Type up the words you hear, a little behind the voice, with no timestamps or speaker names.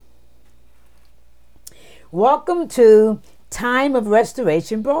Welcome to Time of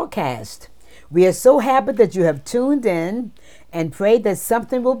Restoration broadcast. We are so happy that you have tuned in and pray that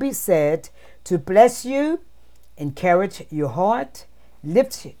something will be said to bless you, encourage your heart,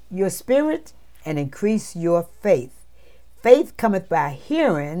 lift your spirit, and increase your faith. Faith cometh by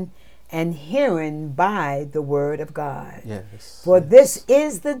hearing, and hearing by the word of God. Yes. For this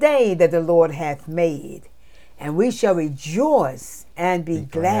is the day that the Lord hath made, and we shall rejoice and be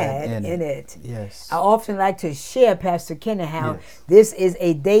glad in it. Yes. I often like to share, Pastor Kenny, how Yes. this is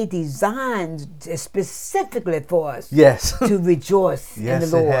a day designed specifically for us Yes. to rejoice Yes, in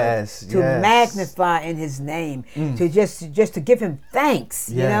the Lord, it has. to Yes. magnify in His name, to just to give Him thanks.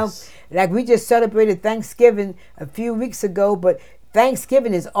 Yes. You know, like we just celebrated Thanksgiving a few weeks ago, but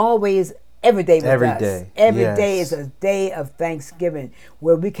Thanksgiving is always every day with Every us. day. Every Yes. day is a day of thanksgiving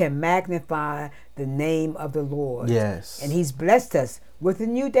where we can magnify the name of the Lord. Yes. And He's blessed us with a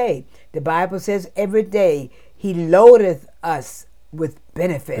new day. The Bible says every day He loadeth us with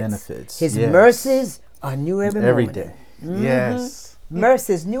benefits. His Yes. mercies are new every Every morning. day. Yes.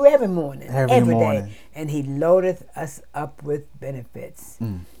 Mercies new every morning. Every day. morning. And He loadeth us up with benefits.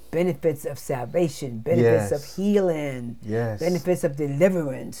 Benefits of salvation, benefits Yes. of healing, Yes. benefits of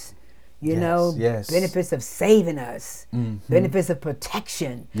deliverance, you Yes, know, yes. benefits of saving us, benefits of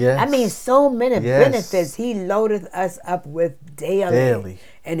protection. Yes. I mean, so many Yes. benefits He loadeth us up with daily.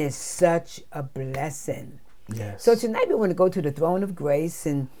 And it's such a blessing. Yes. So tonight we want to go to the throne of grace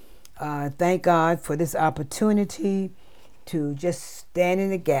and thank God for this opportunity to just stand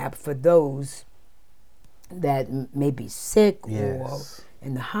in the gap for those that may be sick Yes. or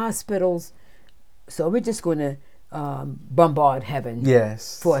in the hospitals. So we're just going to bombard heaven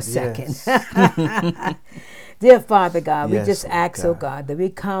Yes. for a second. Yes. Dear Father God, we Yes, just Lord ask, oh God. God, that we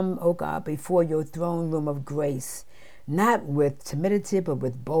come, oh God, before your throne room of grace, not with timidity, but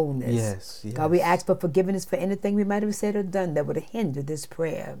with boldness. Yes, yes. God, we ask for forgiveness for anything we might have said or done that would have hindered this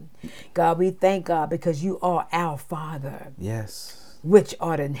prayer. God, we thank God because you are our Father, Yes. which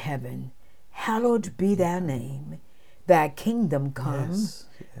art in heaven. Hallowed be thy name. Thy kingdom come. Yes,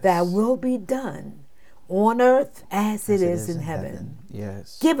 yes. Thy will be done on earth as it is in heaven.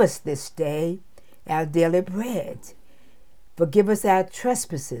 Yes. Give us this day our daily bread. Forgive us our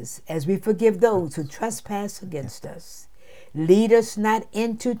trespasses as we forgive those who trespass against us. Lead us not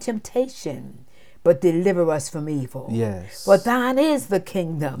into temptation, but deliver us from evil. Yes. For thine is the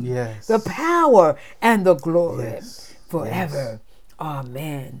kingdom, Yes. the power, and the glory Yes. forever.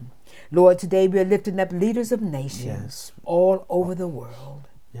 Amen. Lord, today we are lifting up leaders of nations Yes. all over the world.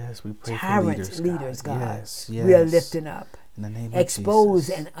 Yes, we pray Tyrant for leaders, God. Yes, yes. We are lifting up. In the name Expose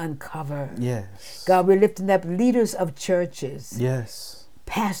of Jesus. and uncover. Yes. God, we're lifting up leaders of churches, Yes.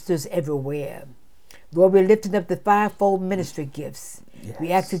 pastors everywhere. Lord, we're lifting up the fivefold ministry gifts. Yes.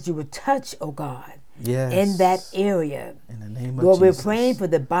 We ask that you would touch, oh God, Yes. in that area. In the name of Lord, Jesus. we're praying for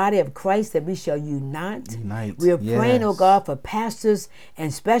the body of Christ that we shall unite. Unite. We're praying, oh Yes. God, for pastors and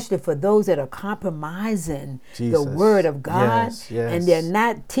especially for those that are compromising Jesus. the word of God. Yes, yes. And they're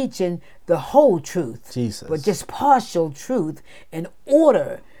not teaching the whole truth, Jesus. but just partial truth in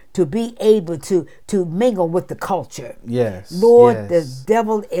order to be able to mingle with the culture. Yes. Lord, yes. the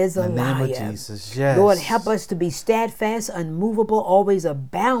devil is a In the liar. name of Jesus. Yes. Lord, help us to be steadfast, unmovable, always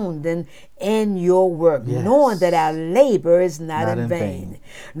abounding in your work, Yes. knowing that our labor is not in vain.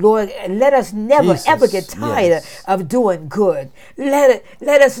 Lord, let us never Jesus. ever get tired Yes. of doing good. Let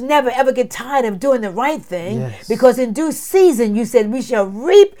us never ever get tired of doing the right thing, Yes. because in due season you said we shall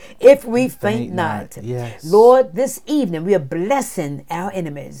reap if we faint not. Yes. Lord, this evening we are blessing our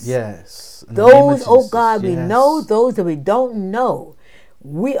enemies. Yes. In the name of Those, oh Jesus. God, we Yes. know, those that we don't know,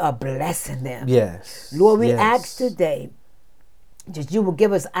 we are blessing them. Yes. Lord, we yes. ask today that you will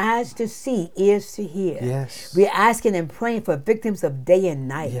give us eyes to see, ears to hear. Yes. We're asking and praying for victims of day and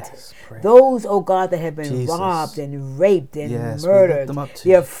night. Yes, pray. Those, oh God, that have been Jesus. robbed and raped and Yes, we lift murdered. them up to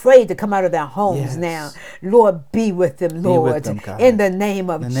They're you. afraid to come out of their homes Yes. now. Lord, be with them, Lord, with them, God. in the name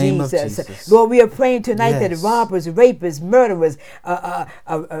of In the name of Jesus. Jesus. Lord, we are praying tonight that Yes. robbers, rapists, murderers,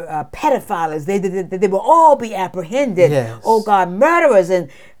 pedophiles, they will all be apprehended. Yes. Oh God, murderers and,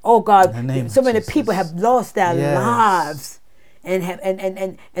 oh God, In the name so of many Jesus. people have lost their Yes. lives. And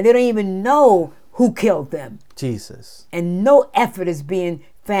they don't even know who killed them. Jesus. And no effort is being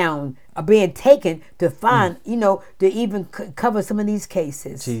found are being taken to find, to even cover some of these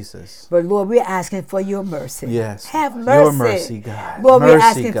cases. Jesus. But Lord, we're asking for your mercy. Yes. Have Lord. mercy. Your mercy, God. Lord, mercy, we're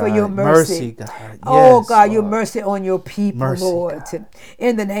asking God. for your mercy. God. Yes, Oh, God, your Lord. mercy on your people, Mercy, Lord. God.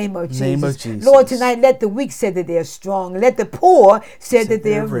 In the name of Jesus. Name of Jesus. Lord, tonight let the weak say that they're strong. Let the poor say that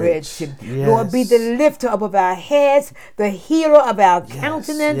they're rich. Yes. Lord, be the lifter up of our heads, the healer of our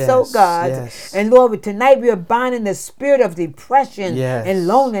countenance, oh God. Yes. And Lord, tonight we are binding the spirit of depression Yes. and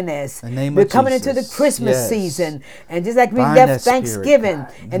loneliness. In the name We're of coming Jesus. into the Christmas Yes. season. And just like we Bind left that spirit, Thanksgiving,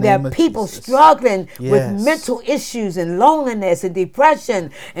 God. In the and there name are of people Jesus. struggling with Yes. mental issues and loneliness and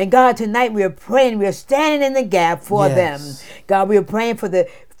depression. And God, tonight we are praying, we are standing in the gap for them. Yes. God, we are praying for the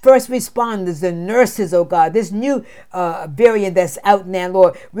first responders, the nurses, oh God, this new variant that's out now,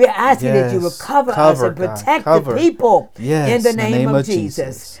 Lord. We're asking that you will Yes. cover us Cover, and God. protect Cover. the people Yes. in the name of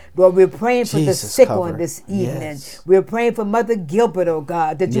Jesus. Lord, we're praying for the Jesus, sick cover. on this evening. Yes. We're praying for Mother Gilbert, oh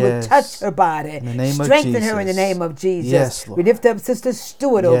God, that you would Yes. touch her body, In the name of strengthen her in the Jesus. name of Jesus. Yes, We Lord. lift up Sister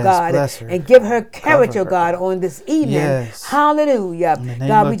Stewart, oh Yes, God, bless her, and give her God. courage, Cover oh her, God, God. on this evening. Yes. Hallelujah. In the name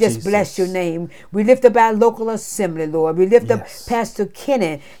God, of we just bless your Jesus. name. We lift up our local assembly, Lord. We lift up Yes. Pastor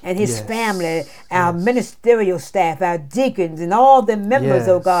Kenny and his Yes. family, our Yes. ministerial staff, our deacons, and all the members,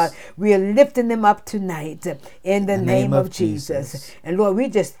 oh Yes. God. We are lifting them up tonight in the name of Jesus. And Lord, we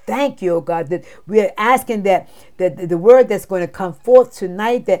just thank you, oh God, that we are asking that the word that's going to come forth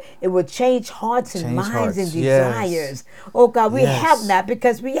tonight, that it will change hearts and minds and Yes. desires. Oh God, we Yes. have not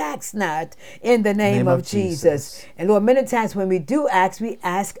because we ask not in the name of Jesus. And Lord, many times when we do ask, we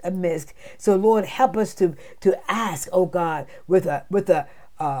ask amiss. So Lord, help us to ask, oh God, with a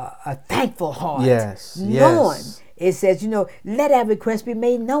thankful heart. Yes. Knowing Yes. it says, let our request be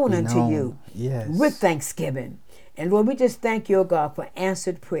made known Be unto known. you Yes. with thanksgiving. And Lord, we just thank you, oh God, for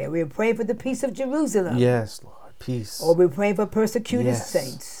answered prayer. We pray for the peace of Jerusalem. Yes, Lord. Peace. Or we pray for persecuted Yes.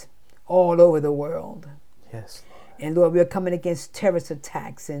 saints all over the world. Yes, Lord. And Lord, we're coming against terrorist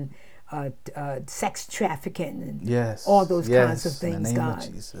attacks and sex trafficking and Yes. all those kinds of Yes. things, In the name God.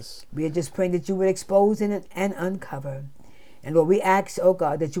 of Jesus. We are just praying that you would expose and uncover. And Lord, we ask, oh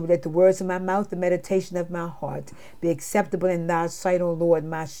God, that you would let the words of my mouth, the meditation of my heart be acceptable in thy sight, O Lord,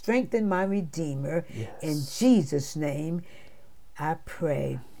 my strength and my redeemer. Yes. In Jesus' name I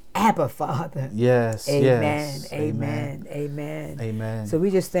pray. Abba, Father. Yes. Amen. Yes. Amen. Amen. Amen. So we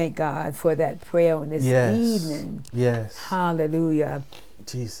just thank God for that prayer on this evening. Yes. Hallelujah.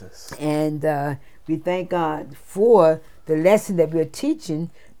 Jesus. And we thank God for the lesson that we're teaching,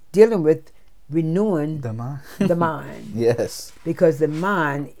 dealing with renewing The mind. the mind. Yes. Because the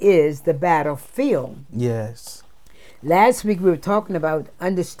mind is the battlefield. Yes. Last week we were talking about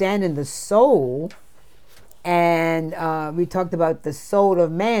understanding the soul, and we talked about the soul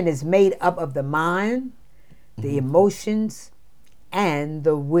of man is made up of the mind, the emotions, and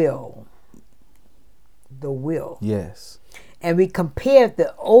the will. The will. Yes. And we compared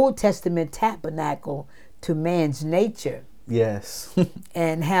the Old Testament tabernacle to man's nature. Yes.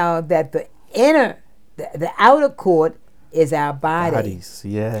 And how that the outer court is our body. Bodies.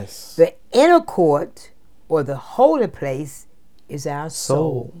 Yes. The inner court, or the holy place, is our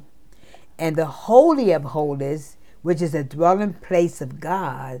soul. And the Holy of Holies, which is the dwelling place of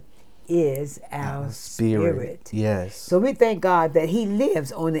God, is our spirit. Yes. So we thank God that He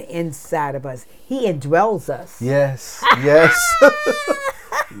lives on the inside of us. He indwells us. Yes. Yes.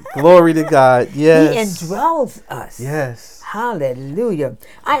 Glory to God. Yes. He indwells us. Yes. Hallelujah.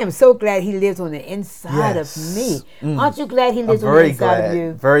 I am so glad He lives on the inside of me. Aren't you glad He lives on the inside of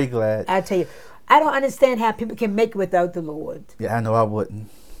you? Very glad. I tell you, I don't understand how people can make it without the Lord. Yeah, I know I wouldn't.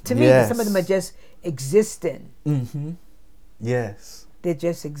 To me, some of them are just existing. Mm-hmm. Yes. They're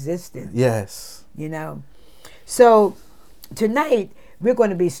just existing. Yes. So tonight we're going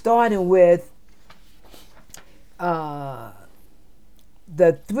to be starting with the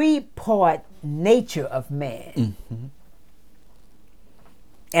 3-part nature of man. Mm-hmm.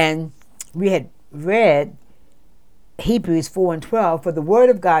 And we had read Hebrews 4:12, for the word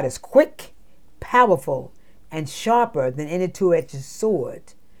of God is quick, powerful, and sharper than any two-edged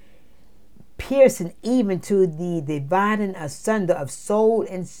sword, piercing even to the dividing asunder of soul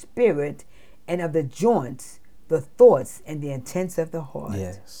and spirit, and of the joints, the thoughts, and the intents of the heart.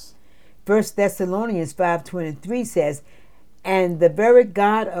 Yes. 1 Thessalonians 5:23 says, and the very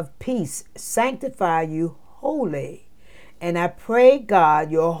God of peace sanctify you wholly. And I pray, God,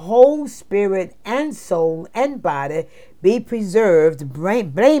 your whole spirit and soul and body be preserved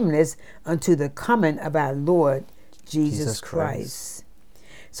blameless unto the coming of our Lord Jesus Christ.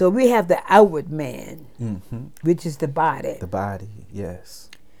 So we have the outward man, which is the body. The body,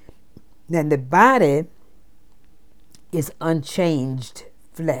 yes. Then the body is unchanged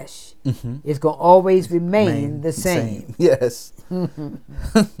flesh. It's going to always remain the same. Yes.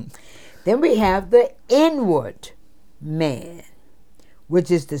 Then we have the inward man,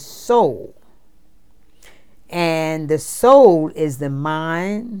 which is the soul. And the soul is the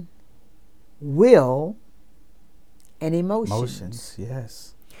mind, will, and emotions.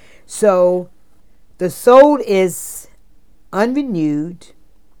 Yes. So the soul is unrenewed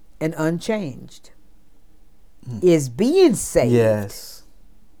and unchanged. Is being saved. Yes.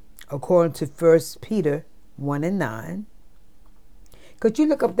 According to 1 Peter 1:9. Could you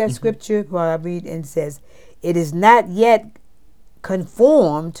look up that scripture while I read? And it says, it is not yet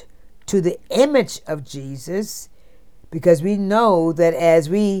conformed to the image of Jesus, because we know that as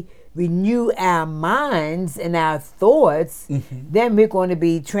we renew our minds and our thoughts, then we're going to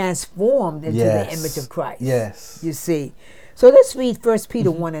be transformed into the image of Christ. Yes. You see. So let's read 1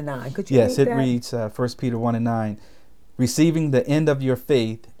 Peter 1:9. Could you read that? Yes, it reads 1 Peter 1:9, receiving the end of your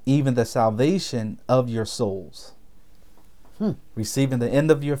faith, even the salvation of your souls. Receiving the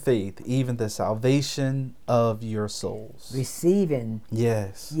end of your faith, even the salvation of your souls. Receiving.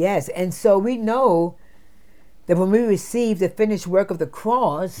 Yes. Yes. And so we know that when we receive the finished work of the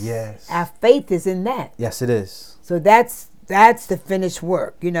cross, yes, our faith is in that. Yes, it is. So that's the finished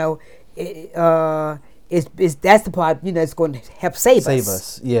work. You know, that's the part, you know, it's going to help save us. Save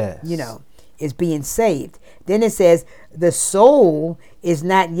us, yes. You know, is being saved. Then it says the soul is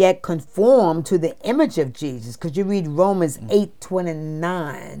not yet conformed to the image of Jesus. Because you read Romans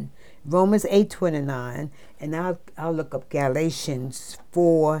 8:29. Romans 8:29. And I'll look up Galatians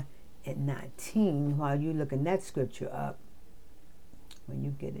 4:19 while you're looking that scripture up. When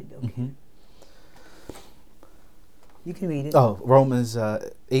you get it, okay. You can read it. Oh, Romans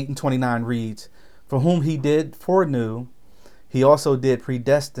 8:29 reads, for whom he did foreknew, he also did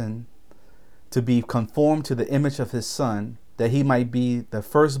predestine to be conformed to the image of his Son, that he might be the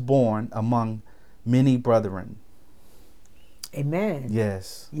firstborn among many brethren. Amen.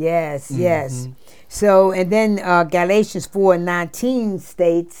 Yes. Yes, yes. So, and then Galatians 4:19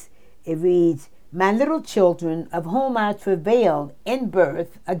 states, it reads, my little children, of whom I travailed in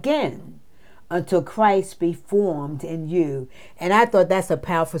birth again, until Christ be formed in you. And I thought that's a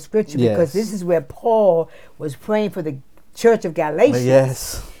powerful scripture, because this is where Paul was praying for the church of Galatians.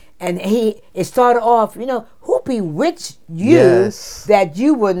 Yes. And it started off, you know, who bewitched you that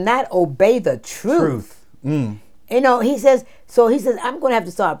you will not obey the truth? You know, he says, I'm going to have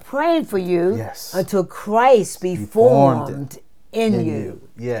to start praying for you until Christ be formed in you.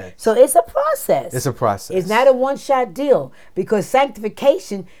 Yes. So it's a process. It's a process. It's not a one-shot deal, because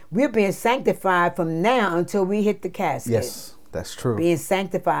sanctification, we're being sanctified from now until we hit the casket. Yes, that's true. Being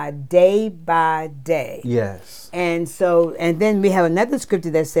sanctified day by day. Yes. And then we have another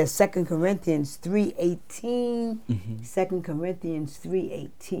scripture that says 2 Corinthians 3:18. 2 Corinthians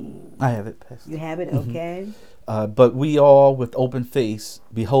 3:18. I have it, Pastor. You have it? Okay. But we all, with open face,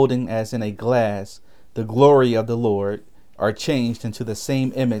 beholding as in a glass the glory of the Lord, are changed into the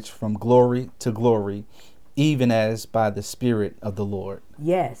same image from glory to glory, even as by the Spirit of the Lord.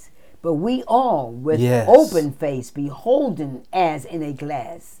 Yes. But we all, with open face, beholding as in a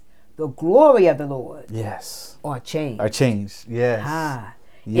glass the glory of the Lord, are changed. Are changed, yes.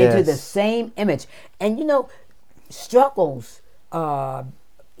 Into the same image. And you know, struggles,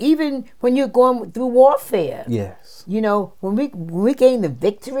 even when you're going through warfare. Yes. You know, when we gain the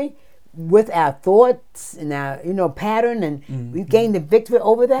victory with our thoughts and our, you know, pattern, and we gain the victory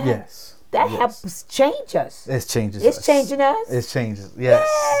over that. Yes. That helps change us. It changes us. It's changing us. It changes. Yes.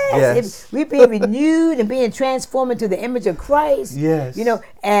 Yes. We're being renewed and being transformed into the image of Christ. Yes. You know,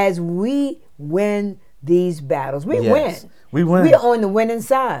 as we win these battles. We win. We win. We're on the winning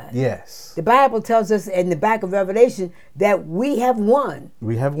side. Yes. The Bible tells us in the back of Revelation that we have won.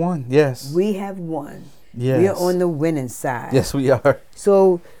 We have won. Yes. We have won. Yes. We are on the winning side. Yes, we are.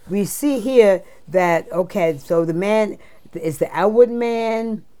 So we see here that, so the man is the outward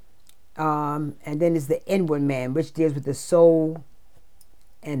man, and then is the inward man, which deals with the soul,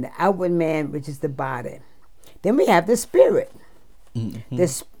 and the outward man, which is the body. Then we have the spirit. The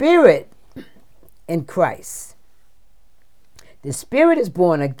spirit in Christ. The spirit is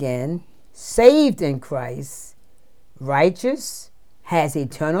born again, saved in Christ, righteous, has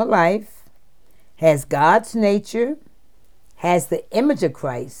eternal life, has God's nature, has the image of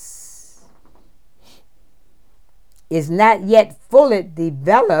Christ, is not yet fully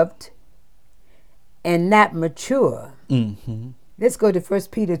developed, and not mature. Let's go to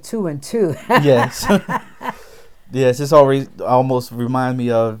 1 Peter 2:2. Yes. Yes, it's almost remind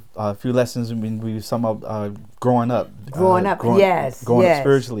me of a few lessons when we were some of growing up. Growing up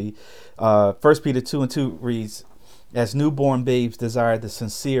spiritually. 1 Peter 2:2 reads, as newborn babes desire the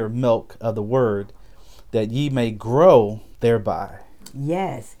sincere milk of the word, that ye may grow thereby.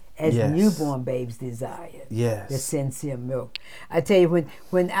 Yes, as Yes. newborn babes desire the Yes. sincere milk. I tell you,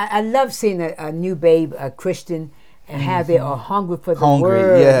 when I love seeing a new babe, a Christian, and how they are hungry for the Hungry,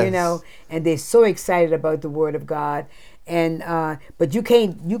 word, yes. you know, and they're so excited about the word of God. And but you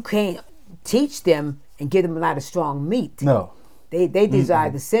can't teach them and give them a lot of strong meat. No. They desire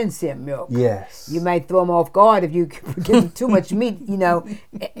the sincere milk. Yes. You might throw them off guard if you give them too much meat, you know,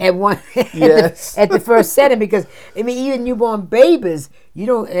 at one Yes. at the first setting. Because I mean, even newborn babies, you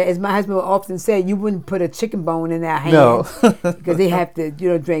don't, as my husband would often say, you wouldn't put a chicken bone in their hand No. because they have to, you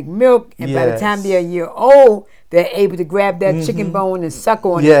know, drink milk, and by the time Yes. they're a year old, they're able to grab that chicken bone and suck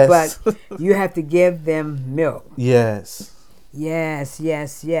on Yes. it. But you have to give them milk. Yes. Yes,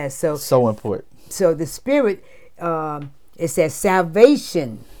 yes, yes. So important. So the Spirit, it says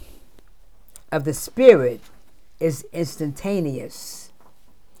salvation of the Spirit is instantaneous.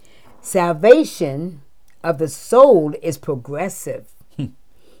 Salvation of the soul is progressive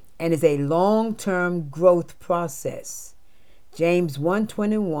and is a long-term growth process. James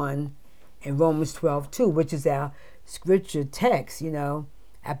 1:21 and Romans 12:2, which is our scripture text, you know.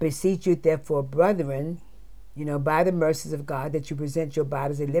 I beseech you, therefore, brethren, you know, by the mercies of God, that you present your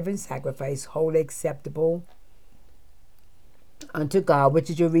bodies a living sacrifice, wholly acceptable unto God, which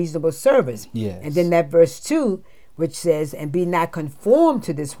is your reasonable service. Yes. And then that verse 2, which says, and be not conformed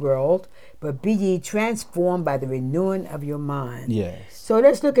to this world, but be ye transformed by the renewing of your mind. Yes. So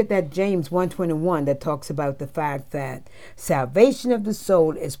let's look at that James 1:21 that talks about the fact that salvation of the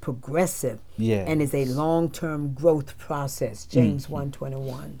soul is progressive Yes. and is a long-term growth process. James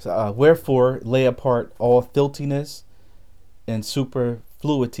 1:21. So, wherefore lay apart all filthiness and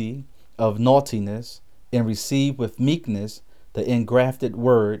superfluity of naughtiness, and receive with meekness the engrafted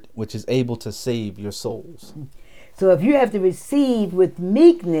word, which is able to save your souls. So if you have to receive with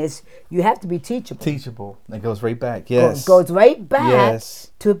meekness, you have to be teachable. Teachable. That goes right back. Yes. Goes right back Yes.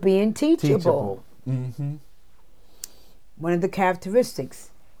 to being teachable. Teachable. Mm-hmm. One of the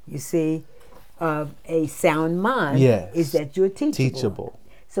characteristics, you see, of a sound mind Yes. is that you're teachable. Teachable.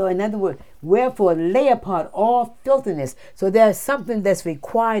 So in other words, wherefore lay apart all filthiness. So there's something that's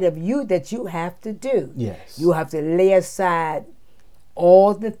required of you that you have to do. Yes. You have to lay aside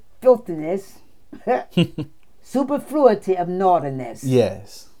all the filthiness, superfluity of naughtiness.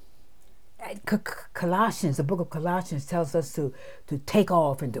 Yes. Colossians, the book of Colossians tells us to take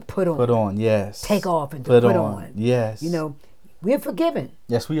off and to put on. Put on. Yes. Take off and to put on. Yes. You know, we're forgiven,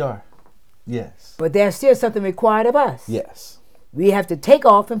 Yes, we are. Yes. but there's still something required of us. Yes. We have to take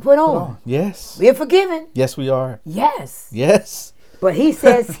off and put Put on. on. Yes. We're forgiven. Yes, we are. Yes. Yes. But he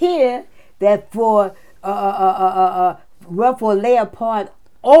says here that wherefore lay apart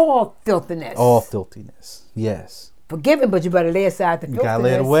all filthiness. All filthiness. Yes. Forgiven, but you better lay aside the You filthiness. gotta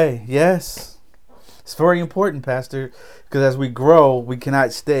lay it away. Yes. It's very important, Pastor, because as we grow, we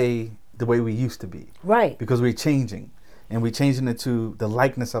cannot stay the way we used to be. Right. Because we're changing, and we're changing into the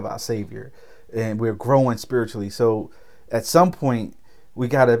likeness of our Savior, and we're growing spiritually. So at some point, we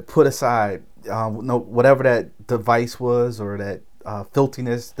got to put aside whatever that device was or that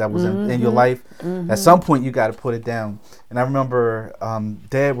filthiness that was in your life. At some point, you got to put it down. And I remember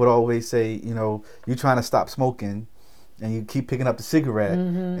Dad would always say, you know, you're trying to stop smoking, and you keep picking up the cigarette,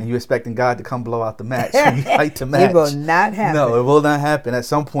 and you're expecting God to come blow out the match when you light the match. It will not happen. No, it will not happen. At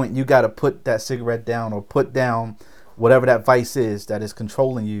some point, you got to put that cigarette down, or put down whatever that vice is that is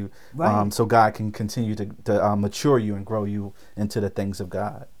controlling you, Right. so God can continue to mature you and grow you into the things of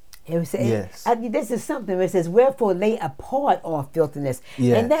God. Yes. This is something where it says, wherefore lay apart all filthiness.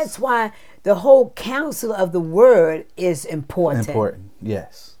 Yes. And that's why the whole counsel of the word is important. Important.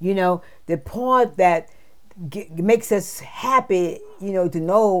 Yes. You know, the part that makes us happy, you know, to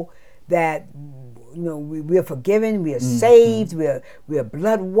know that, you know, we're forgiven, we are saved, we're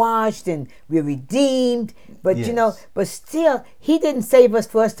blood washed, and we're redeemed. But you know, Yes. but still, He didn't save us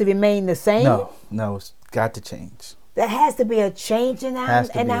for us to remain the same. No, it's got to change. There has to be a change in Has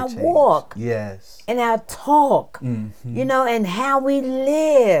to our be a change. walk, Yes. in our talk, you know, and how we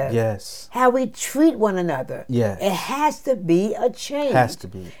live, Yes. how we treat one another. Yes. It has to be a change. Has to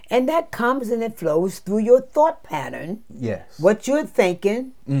be. And that comes and it flows through your thought pattern, Yes. what you're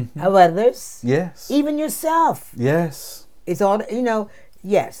thinking of others, Yes. even yourself. Yes. It's all, you know,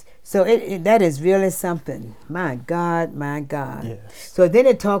 yes. So that is really something. My God, my God. Yes. So then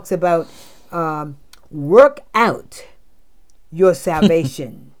it talks about work out your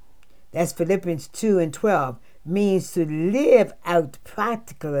salvation. That's Philippians 2:12. Means to live out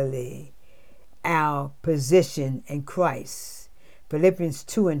practically our position in Christ. Philippians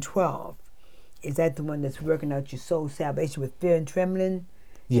 2:12. Is that the one that's working out your soul salvation with fear and trembling?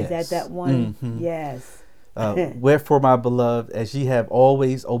 Yes. Is that one? Mhm. Yes. Wherefore, my beloved, as ye have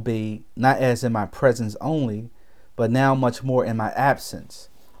always obeyed, not as in my presence only, but now much more in my absence,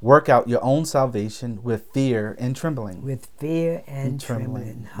 work out your own salvation with fear and trembling. With fear and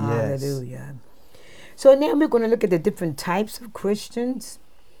trembling. Hallelujah. So now we're going to look at the different types of Christians.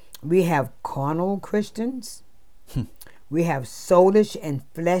 We have carnal Christians. We have soulish and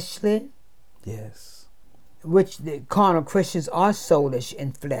fleshly. Yes. Which the carnal Christians are soulish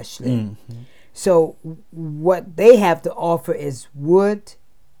and fleshly. Mm-hmm. So what they have to offer is wood,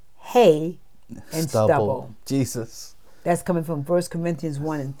 hay, and stubble. Jesus. That's coming from 1 Corinthians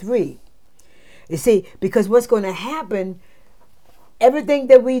 1 and 3. You see, because what's going to happen, everything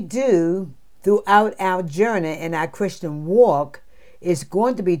that we do throughout our journey and our Christian walk is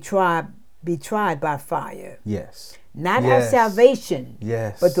going to be tried by fire. Yes. Not our salvation,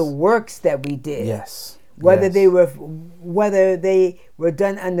 yes, but the works that we did. Yes. Whether they were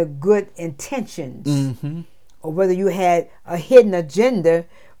done under good intentions, mm-hmm. or whether you had a hidden agenda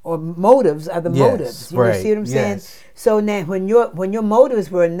or motives are the motives. You see what I'm saying? So now when your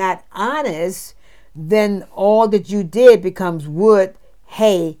motives were not honest, then all that you did becomes wood,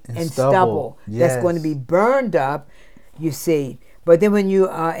 hay, and stubble. That's going to be burned up, you see. But then when you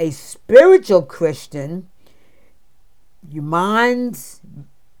are a spiritual Christian, your mind's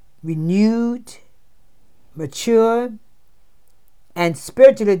renewed, mature, and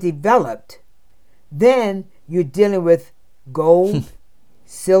spiritually developed, then you're dealing with gold,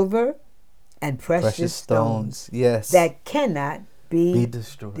 silver, and precious stones. Yes. That cannot be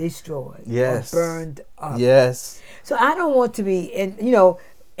destroyed. Yes. Or burned up. Yes. So I don't want to be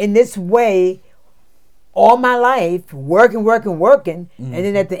in this way all my life, working, and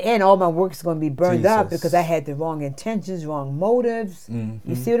then at the end all my work is going to be burned up because I had the wrong intentions, wrong motives. Mm-hmm.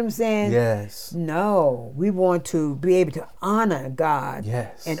 You see what I'm saying? Yes. No, we want to be able to honor God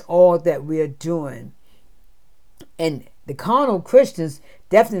in all that we are doing. And the carnal Christians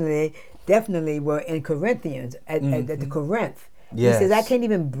definitely were in Corinthians, at the Corinth. Yes. He says, I can't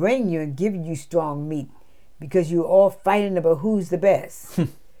even bring you and give you strong meat because you're all fighting about who's the best.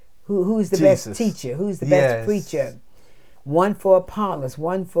 Who's the best teacher? Who's the best preacher? One for Apollos,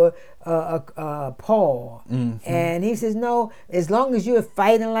 one for Paul. Mm-hmm. And he says, no, as long as you're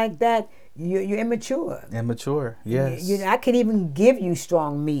fighting like that, you're immature. Immature, yes. I can't even give you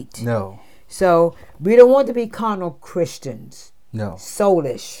strong meat. No. So we don't want to be carnal Christians. No.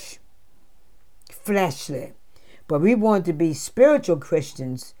 Soulish, fleshly. But we want to be spiritual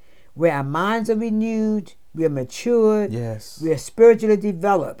Christians where our minds are renewed, we are matured, we are spiritually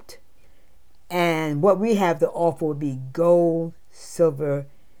developed. And what we have to offer would be gold, silver,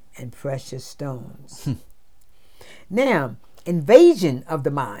 and precious stones. Now, invasion of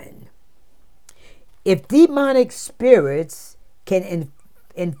the mind. If demonic spirits can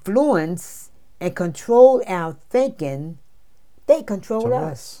influence and control our thinking, they control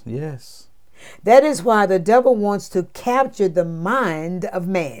us. Yes. That is why the devil wants to capture the mind of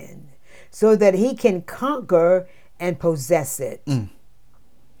man so that he can conquer and possess it.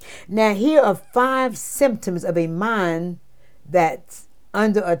 Now, here are 5 symptoms of a mind that's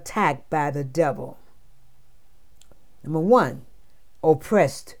under attack by the devil. Number 1,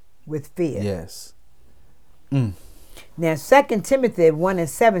 oppressed with fear. Yes. Now, 2 Timothy 1 and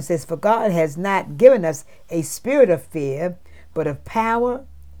 7 says, for God has not given us a spirit of fear, but of power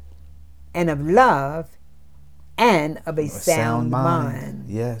and of love and of a sound mind.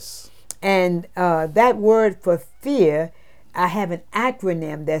 Yes. And that word for fear, I have an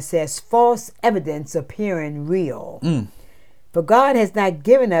acronym that says false evidence appearing real. For God has not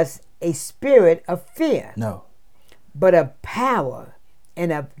given us a spirit of fear. No. But of power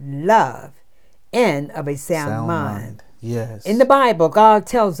and of love and of a sound mind. Yes. In the Bible, God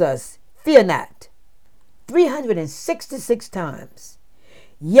tells us, fear not, 366 times.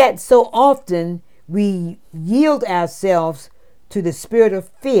 Yet so often we yield ourselves to the spirit of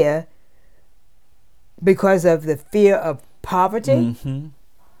fear because of the fear of poverty,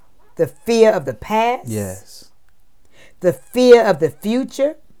 the fear of the past, the fear of the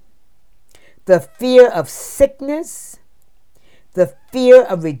future, the fear of sickness, the fear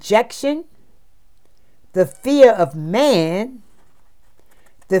of rejection, the fear of man,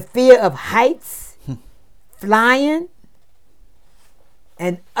 the fear of heights, flying,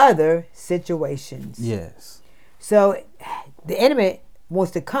 and other situations. Yes. So the enemy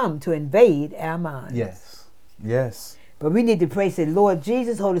wants to come to invade our minds. Yes. Yes. But we need to pray, say, Lord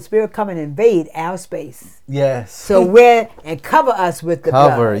Jesus, Holy Spirit, come and invade our space. Yes. So and cover us with the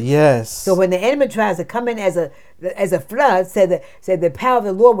Cover, blood. yes. So when the enemy tries to come in as a flood, said the power of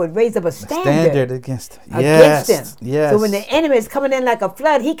the Lord would raise up a standard against against him. Yes. So when the enemy is coming in like a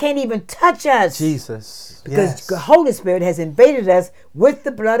flood, he can't even touch us. Jesus. Because the Holy Spirit has invaded us with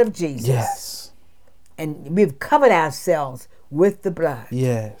the blood of Jesus. Yes. And we've covered ourselves with the blood.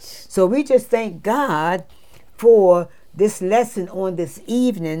 Yes. So we just thank God for this lesson on this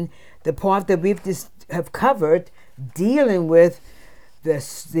evening, the part that we've just have covered, dealing with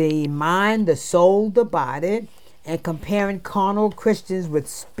the mind, the soul, the body, and comparing carnal Christians with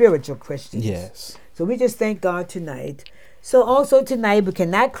spiritual Christians. Yes. So we just thank God tonight. So also tonight we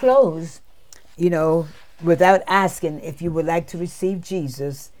cannot close, without asking if you would like to receive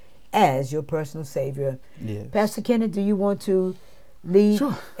Jesus as your personal Savior. Yes. Pastor Kenneth, do you want to lead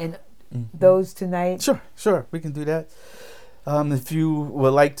Sure. and those tonight? Sure. We can do that. If you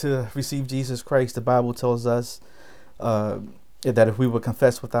would like to receive Jesus Christ, the Bible tells us that if we would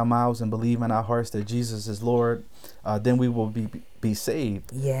confess with our mouths and believe in our hearts that Jesus is Lord, then we will be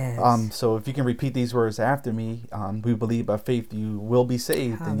saved. Yes. So if you can repeat these words after me, we believe by faith you will be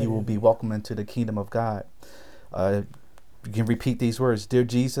saved. Hallelujah. And you will be welcomed into the kingdom of God. You can repeat these words. Dear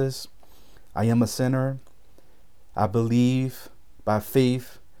Jesus, I am a sinner. I believe by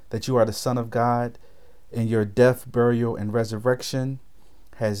faith that you are the Son of God, and your death, burial, and resurrection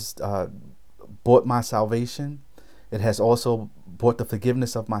has bought my salvation. It has also bought the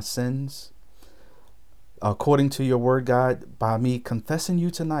forgiveness of my sins. According to your word, God, by me confessing you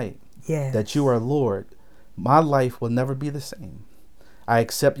tonight that you are Lord, my life will never be the same. I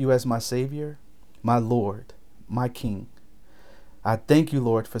accept you as my Savior, my Lord, my King. I thank you,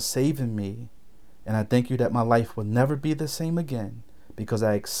 Lord, for saving me, and I thank you that my life will never be the same again because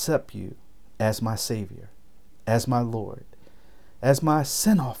I accept you as my Savior, as my Lord, as my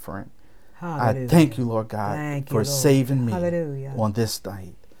sin offering. Hallelujah. I thank you, Lord God, for saving me on this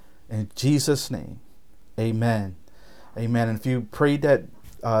night. In Jesus' name, amen. Amen. And if you prayed that,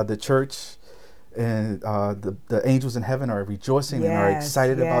 the church and the angels in heaven are rejoicing and are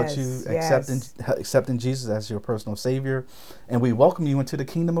excited about you accepting Jesus as your personal Savior. And we welcome you into the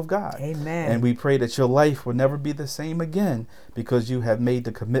kingdom of God. Amen. And we pray that your life will never be the same again because you have made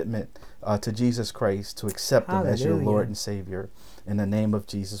the commitment to Jesus Christ to accept him as your Lord and Savior. In the name of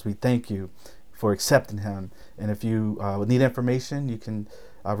Jesus, we thank you for accepting him. And if you need information, you can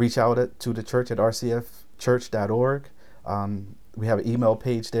reach out to the church at rcfchurch.org. We have an email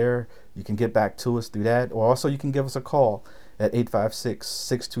page there. You can get back to us through that. Or also you can give us a call at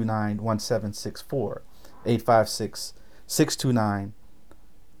 856-629-1764.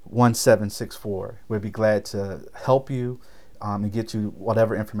 856-629-1764. We'll be glad to help you and get you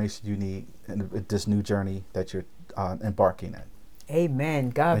whatever information you need in this new journey that you're embarking in.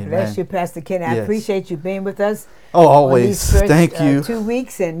 Amen. God bless you, Pastor Ken. I appreciate you being with us. Oh, always. Thank you. 2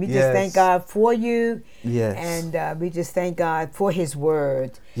 weeks, and we just thank God for you. Yes. And we just thank God for his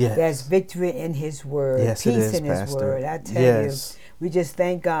word. Yes. There's victory in his word. Yes, peace in his word. I tell you. We just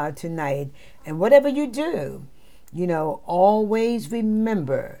thank God tonight. And whatever you do, always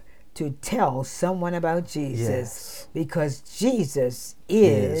remember to tell someone about Jesus. Because Jesus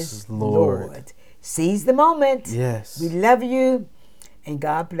is Lord. Seize the moment. Yes. We love you. And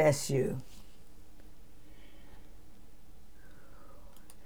God bless you.